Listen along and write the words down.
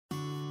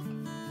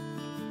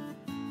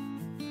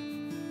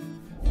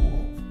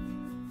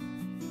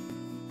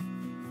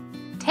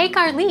Take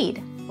our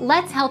lead.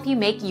 Let's help you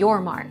make your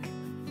mark.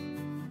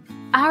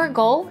 Our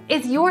goal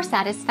is your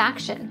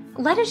satisfaction.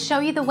 Let us show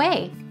you the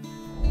way.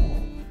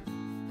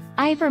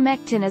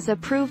 Ivermectin is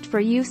approved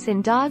for use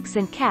in dogs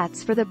and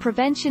cats for the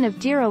prevention of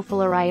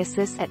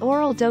diarrhea at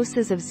oral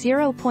doses of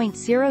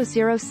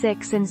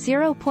 0.006 and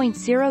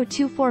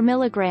 0.024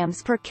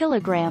 mg per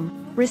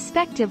kilogram,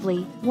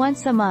 respectively,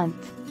 once a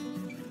month.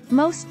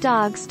 Most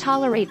dogs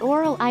tolerate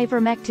oral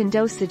ivermectin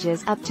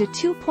dosages up to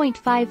 2.5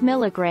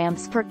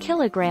 mg per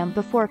kilogram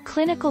before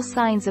clinical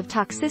signs of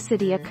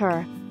toxicity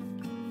occur.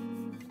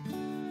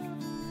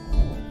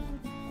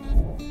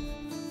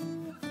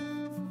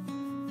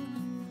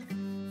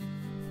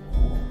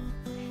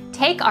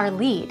 Take our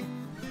lead.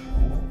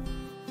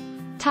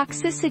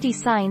 Toxicity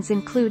signs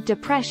include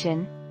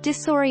depression,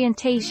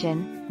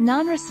 disorientation,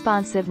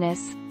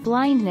 non-responsiveness,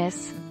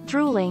 blindness,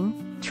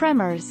 drooling,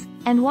 tremors,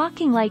 and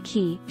walking like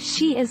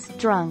she is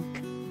drunk.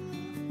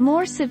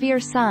 More severe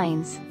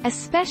signs,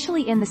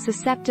 especially in the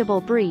susceptible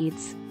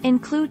breeds,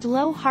 include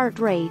low heart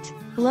rate,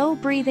 low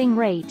breathing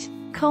rate,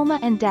 coma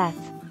and death.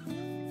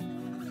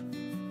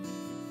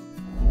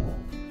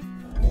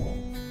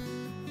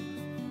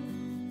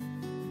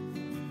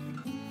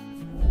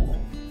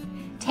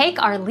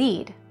 Take our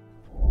lead.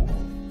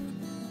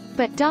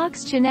 But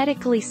dogs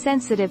genetically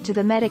sensitive to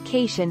the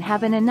medication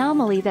have an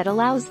anomaly that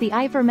allows the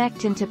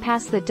ivermectin to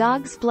pass the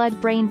dog's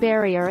blood-brain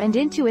barrier and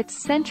into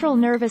its central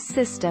nervous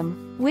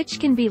system, which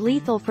can be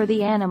lethal for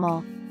the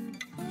animal.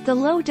 The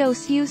low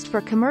dose used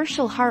for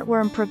commercial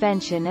heartworm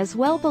prevention is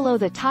well below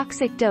the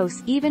toxic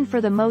dose even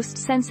for the most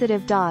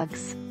sensitive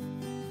dogs.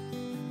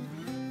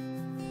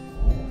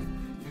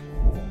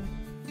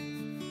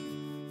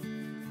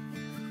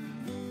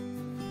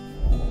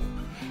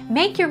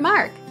 Make your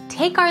mark.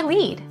 Take our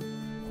lead.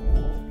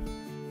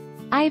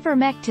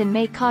 Ivermectin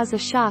may cause a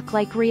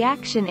shock-like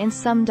reaction in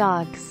some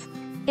dogs.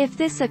 If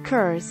this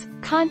occurs,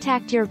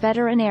 contact your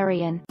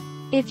veterinarian.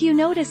 If you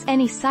notice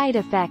any side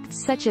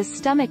effects such as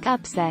stomach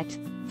upset,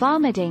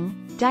 vomiting,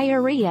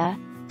 diarrhea,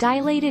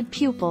 dilated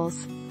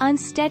pupils,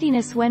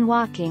 unsteadiness when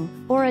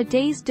walking, or a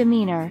dazed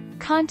demeanor,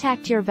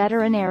 contact your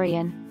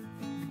veterinarian.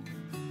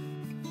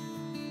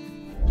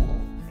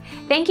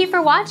 Thank you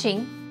for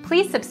watching.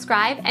 Please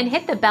subscribe and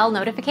hit the bell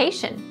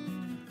notification.